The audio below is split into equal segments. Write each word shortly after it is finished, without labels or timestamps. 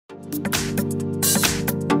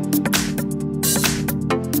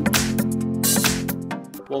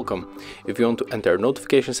Welcome. If you want to enter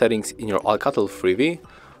notification settings in your ALCATEL freebie,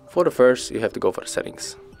 for the first you have to go for the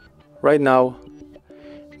settings. Right now,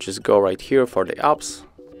 just go right here for the apps,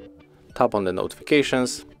 tap on the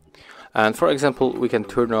notifications, and for example we can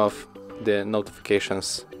turn off the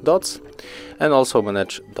notifications dots and also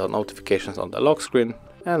manage the notifications on the lock screen,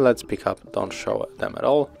 and let's pick up don't show them at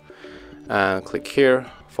all and click here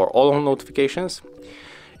for all notifications.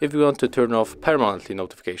 If you want to turn off permanently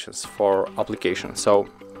notifications for applications, so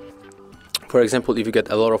for example if you get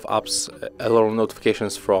a lot of apps, a lot of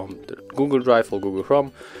notifications from the Google Drive or Google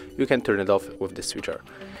Chrome, you can turn it off with this feature.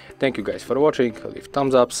 Thank you guys for watching. Leave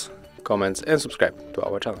thumbs ups, comments and subscribe to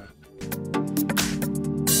our channel.